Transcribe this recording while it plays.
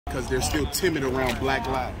because they're still timid around black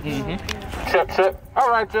lives. Check. All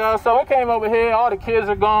right, y'all. So we came over here. All the kids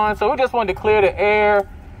are gone. So we just wanted to clear the air.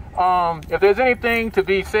 If there's anything to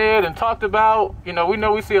be said and talked about, you know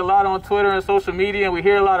we see a lot on Twitter and social media, and we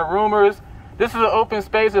hear a lot of rumors. This is an open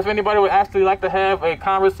space if anybody would actually like to have a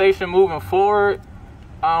conversation moving forward.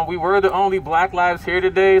 We were the only black lives here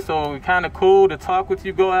today, so it's kind of cool to talk with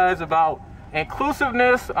you guys about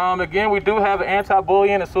inclusiveness. Again, we do have an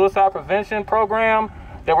anti-bullying and suicide prevention program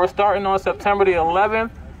that we're starting on September the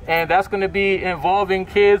 11th, and that's going to be involving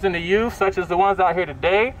kids and the youth, such as the ones out here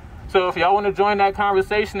today. So if y'all want to join that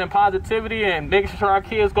conversation and positivity and make sure our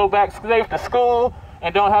kids go back safe to school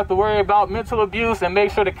and don't have to worry about mental abuse, and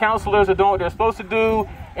make sure the counselors are doing what they're supposed to do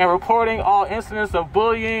and reporting all incidents of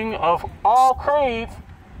bullying of all creeds,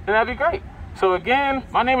 then that'd be great. So again,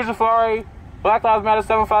 my name is Jafari, Black Lives Matter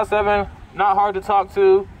 757, not hard to talk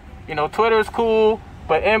to. You know, Twitter is cool,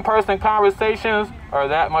 but in-person conversations are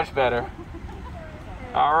that much better.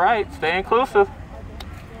 All right, stay inclusive.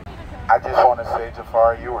 I just want to say,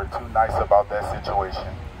 Jafari, you were too nice about that situation.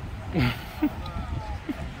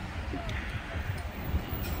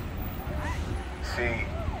 See,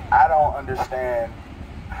 I don't understand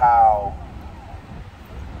how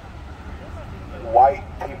white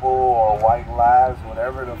people or white lives,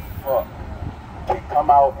 whatever the fuck, can come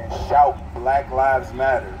out and shout Black Lives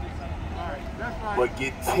Matter, but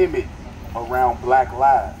get timid around black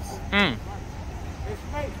lives.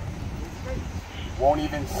 Won't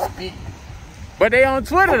even speak. But they on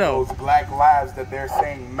Twitter though. Those black lives that they're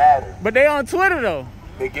saying matter. But they on Twitter though.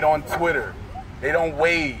 They get on Twitter. They don't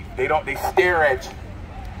wave. They stare at you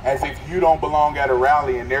as if you don't belong at a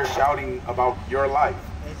rally and they're shouting about your life.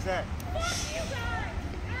 Exactly.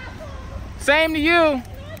 Same to you.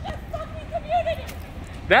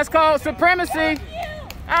 That's called supremacy.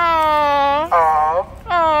 Oh.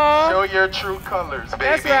 Show your true colors, baby.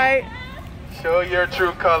 That's right. Show your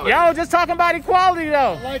true colors. Y'all just talking about equality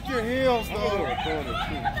though. I like your heels though.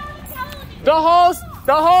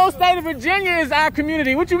 The whole state of Virginia is our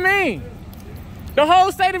community. What you mean? The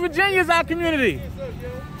whole state of Virginia is our community.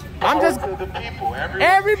 I'm just to the people.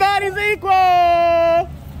 everybody's equal.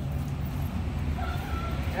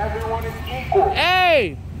 Everyone is equal.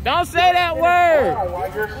 Hey, don't say that word.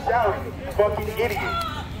 While you're shouting, you fucking idiot.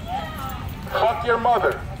 Fuck your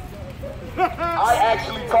mother. I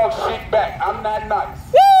actually talk shit back. I'm not nice.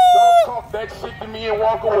 Woo! Don't talk that shit to me and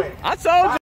walk away. I told you.